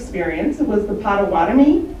lived experience. It was the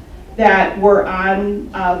Potawatomi that were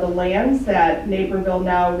on the lands that Naperville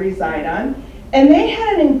now reside on, and they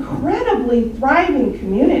had an incredibly thriving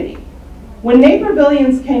community. When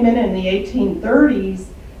Napervillians came in the 1830s,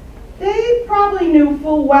 they probably knew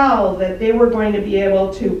full well that they were going to be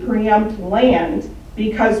able to preempt land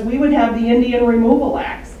because we would have the Indian Removal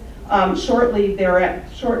Acts shortly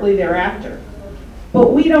thereafter.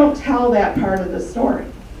 But we don't tell that part of the story.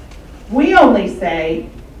 We only say,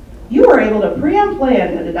 you were able to preempt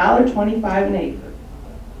land at $1.25 an acre.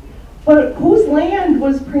 But whose land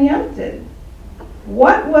was preempted?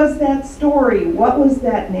 What was that story? What was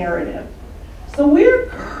that narrative? So we're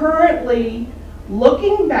currently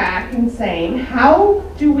looking back and saying, how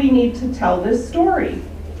do we need to tell this story?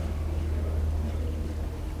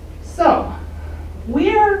 So,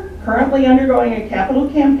 we are currently undergoing a capital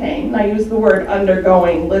campaign. I use the word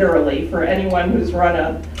undergoing literally for anyone who's run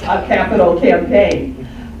a capital campaign.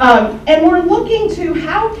 And we're looking to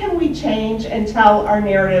how can we change and tell our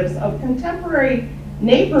narratives of contemporary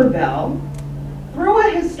Naperville through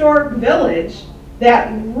a historic village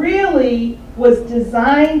that really was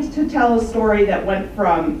designed to tell a story that went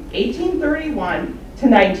from 1831 to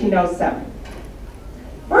 1907.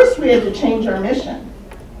 First, we had to change our mission.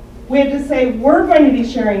 We had to say, we're going to be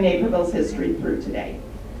sharing Naperville's history through today.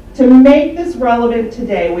 To make this relevant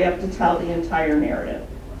today, we have to tell the entire narrative.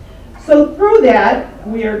 So through that,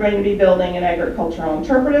 we are going to be building an agricultural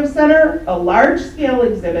interpretive center, a large-scale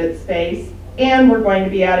exhibit space, and we're going to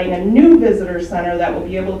be adding a new visitor center that will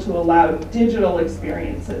be able to allow digital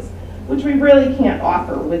experiences, which we really can't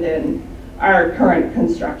offer within our current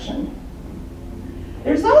construction.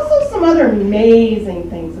 There's also some other amazing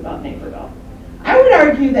things about Naperville. I would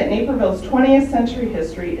argue that Naperville's 20th century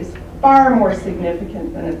history is far more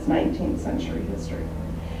significant than its 19th century history.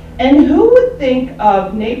 And who would think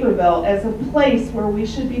of Naperville as a place where we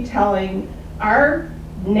should be telling our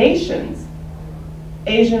nation's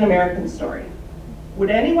Asian American story? Would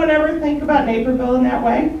anyone ever think about Naperville in that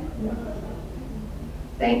way?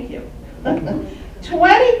 Thank you.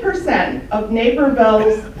 20% of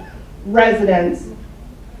Naperville's residents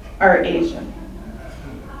are Asian.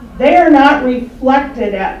 They are not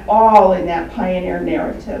reflected at all in that pioneer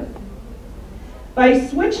narrative. By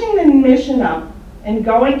switching the mission up and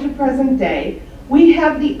going to present day, we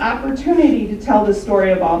have the opportunity to tell the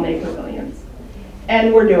story of all Napervillians.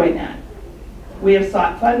 And we're doing that. We have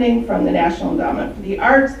sought funding from the National Endowment for the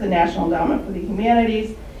Arts, the National Endowment for the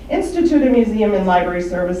Humanities, Institute of Museum and Library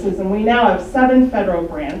Services, and we now have 7 federal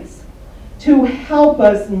grants to help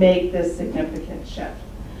us make this significant shift.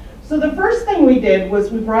 So the first thing we did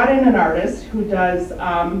was we brought in an artist who does,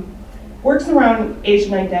 works around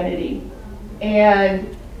Asian identity.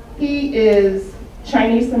 And he is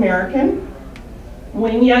Chinese American,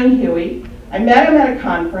 Wing Young Huey. I met him at a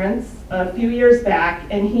conference a few years back,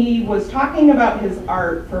 and he was talking about his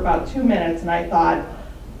art for about 2 minutes, and I thought,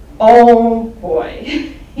 oh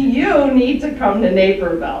boy, you need to come to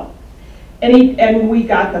Naperville. And we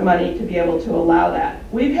got the money to be able to allow that.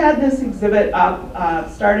 We've had this exhibit up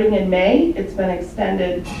starting in May. It's been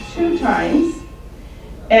extended 2 times.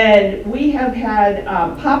 And we have had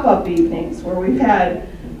pop-up evenings where we've had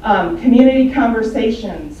community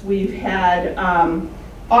conversations. We've had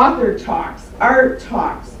author talks, art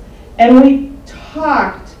talks. And we've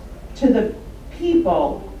talked to the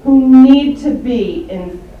people who need to be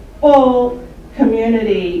in full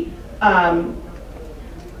community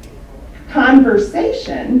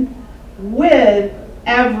conversation with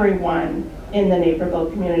everyone in the Naperville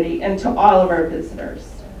community and to all of our visitors.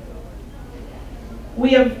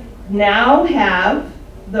 We now have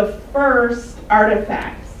the first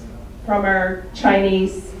artifacts from our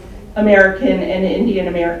Chinese American and Indian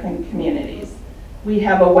American communities. We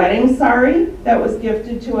have a wedding sari that was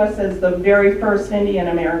gifted to us as the very first Indian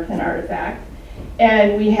American artifact,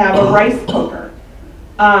 and we have a rice cooker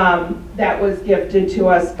that was gifted to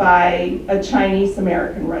us by a Chinese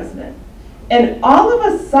American resident. And all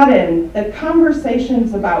of a sudden, the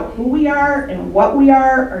conversations about who we are and what we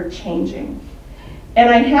are changing. And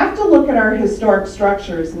I have to look at our historic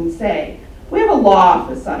structures and say, we have a law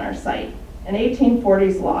office on our site, an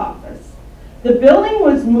 1840s law office. The building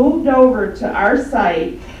was moved over to our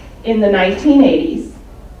site in the 1980s,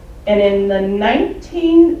 and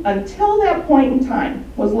until that point in time,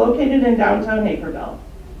 was located in downtown Naperville.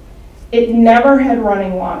 It never had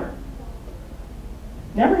running water,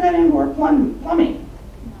 never had indoor plumbing.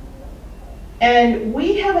 And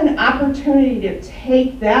we have an opportunity to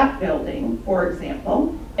take that building, for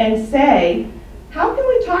example, and say, how can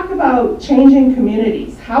we talk about changing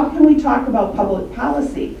communities? How can we talk about public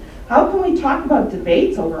policy? How can we talk about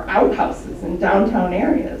debates over outhouses in downtown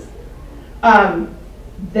areas?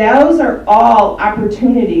 Those are all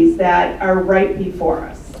opportunities that are right before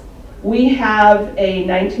us. We have a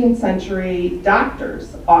 19th century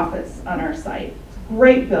doctor's office on our site.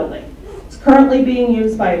 Great building. It's currently being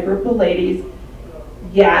used by a group of ladies.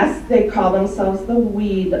 Yes, they call themselves the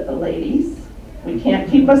weed ladies. We can't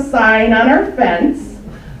keep a sign on our fence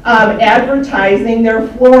advertising their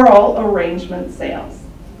floral arrangement sales.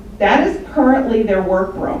 That is currently their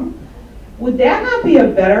workroom. Would that not be a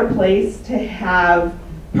better place to have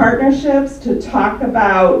partnerships to talk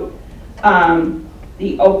about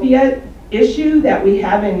the opiate issue that we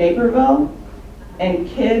have in Naperville and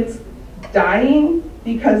kids dying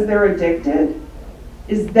because they're addicted?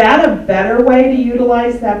 Is that a better way to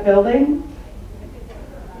utilize that building?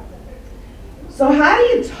 So how do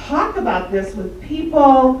you talk about this with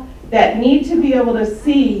people that need to be able to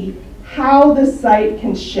see how the site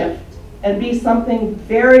can shift and be something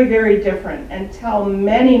very, very different and tell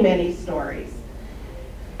many, many stories?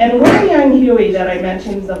 And William Young Huey that I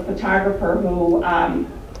mentioned is a photographer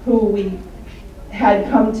who we had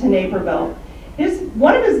come to Naperville.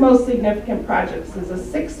 One of his most significant projects is a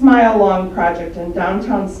 6-mile-long project in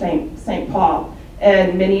downtown St. Paul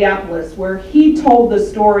and Minneapolis, where he told the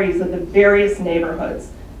stories of the various neighborhoods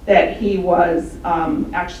that he was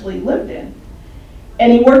actually lived in.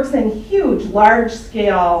 And he works in huge,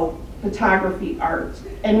 large-scale photography art.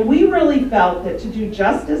 And we really felt that to do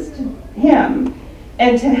justice to him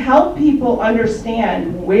and to help people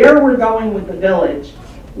understand where we're going with the village,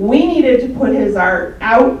 we needed to put his art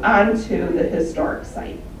out onto the historic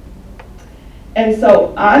site. And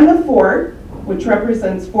so on the fort, which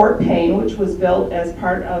represents Fort Payne, which was built as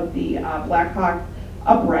part of the Black Hawk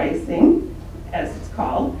Uprising, as it's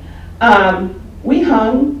called, we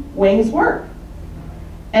hung Wing's work.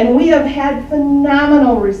 And we have had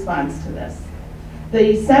phenomenal response to this.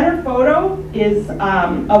 The center photo is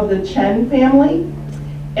of the Chen family.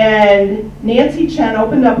 And Nancy Chen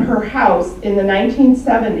opened up her house in the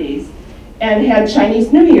 1970s and had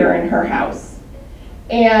Chinese New Year in her house.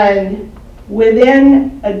 And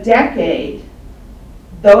within a decade,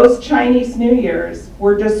 those Chinese New Years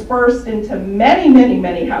were dispersed into many, many,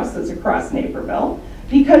 many houses across Naperville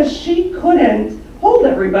because she couldn't hold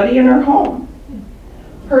everybody in her home.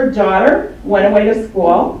 Her daughter went away to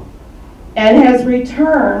school and has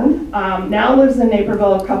returned, now lives in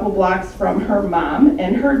Naperville a couple blocks from her mom,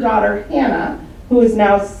 and her daughter Hannah, who is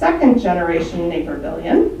now 2nd generation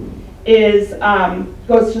Napervillian,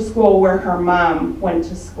 goes to school where her mom went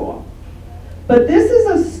to school. But this is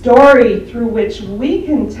a story through which we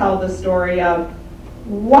can tell the story of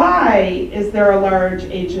why is there a large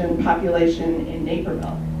Asian population in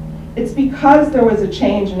Naperville? It's because there was a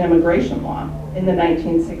change in immigration law in the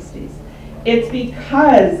 1960s. It's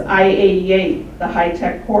because I-88, the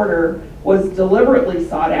high-tech corridor, was deliberately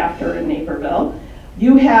sought after in Naperville.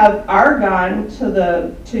 You have Argonne to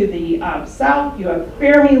the south, you have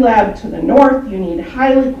Fermilab to the north, you need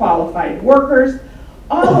highly qualified workers.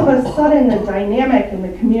 all of a sudden the dynamic in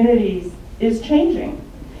the communities is changing.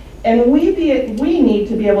 And we need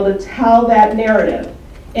to be able to tell that narrative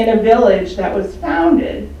in a village that was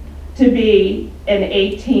founded to be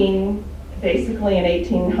basically an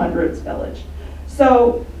 1800s village.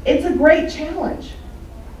 So it's a great challenge.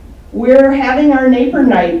 We're having our Neighbor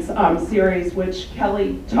Nights series, which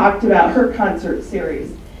Kelly talked about, her concert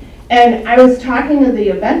series. And I was talking to the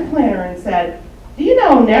event planner and said, do you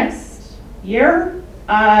know next year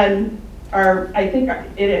on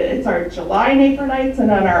it's our July Neighbor Nights and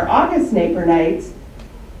on our August Neighbor Nights,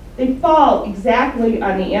 they fall exactly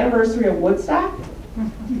on the anniversary of Woodstock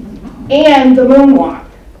and the Moonwalk.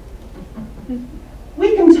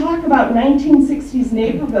 We can talk about 1960s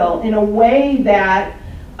Naperville in a way that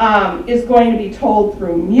is going to be told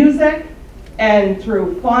through music and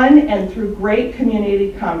through fun and through great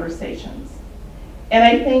community conversations. And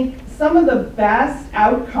I think some of the best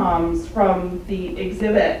outcomes from the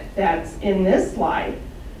exhibit that's in this slide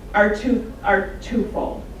are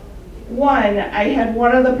twofold. One, I had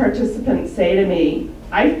one of the participants say to me,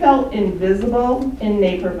 I felt invisible in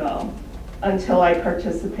Naperville until I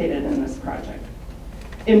participated in this project.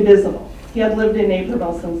 Invisible. He had lived in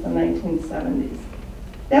Naperville since the 1970s.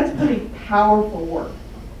 That's pretty powerful work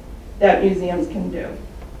that museums can do.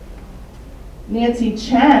 Nancy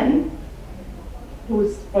Chen,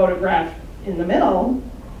 who's photographed in the middle,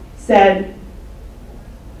 said,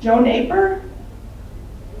 Joe Naper,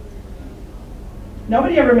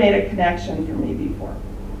 nobody ever made a connection for me before.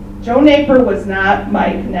 Joe Naper was not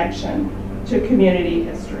my connection to community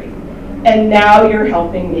history. And now you're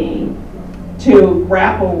helping me to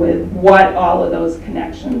grapple with what all of those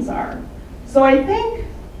connections are. So I think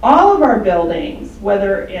all of our buildings,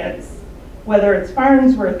 whether it's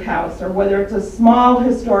Farnsworth House or whether it's a small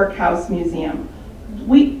historic house museum,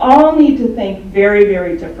 we all need to think very,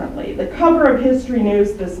 very differently. The cover of History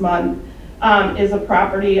News this month is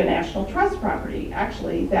a National Trust property,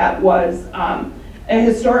 actually, that was a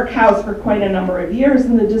historic house for quite a number of years,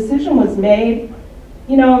 and the decision was made,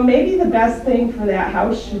 you know, maybe the best thing for that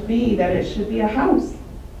house should be that it should be a house.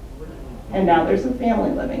 And now there's a family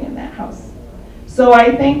living in that house. So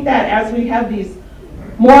I think that as we have these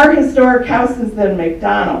more historic houses than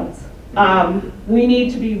McDonald's, we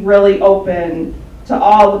need to be really open to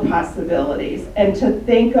all the possibilities and to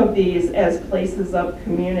think of these as places of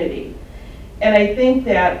community. And I think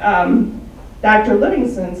that Dr.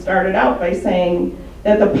 Livingston started out by saying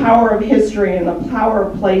that the power of history and the power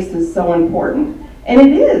of place is so important. And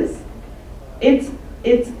it is. It's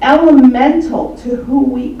elemental to who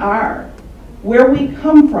we are, where we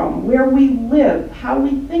come from, where we live, how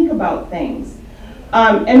we think about things.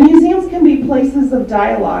 And museums can be places of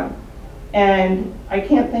dialogue. And I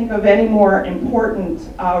can't think of any more important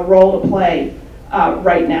role to play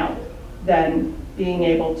right now than being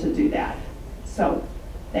able to do that. So,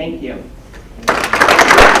 thank you.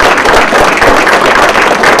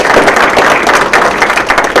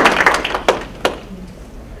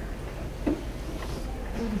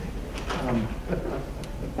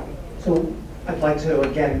 So I'd like to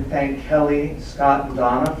again thank Kelly, Scott, and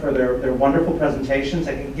Donna for their wonderful presentations.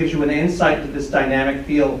 I think it gives you an insight to this dynamic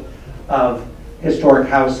field of historic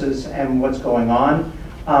houses and what's going on.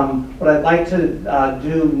 What I'd like to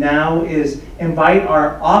do now is invite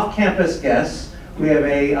our off-campus guests. We have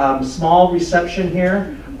a small reception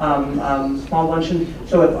here, small luncheon.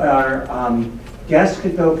 So if our guests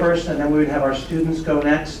could go first, and then we would have our students go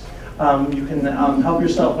next. You can help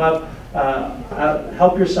yourself up.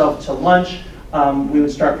 Help yourself to lunch. We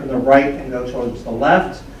would start from the right and go towards the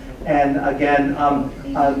left. And again,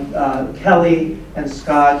 Kelly and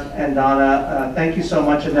Scott and Donna, thank you so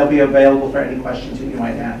much, and they'll be available for any questions that you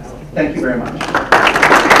might have. Thank you very much.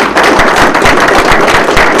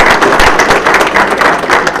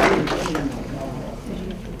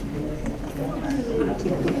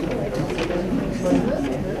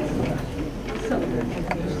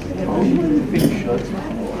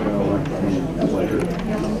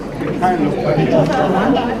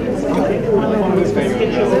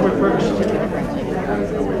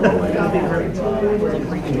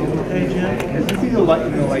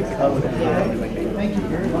 Thank you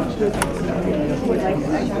very much.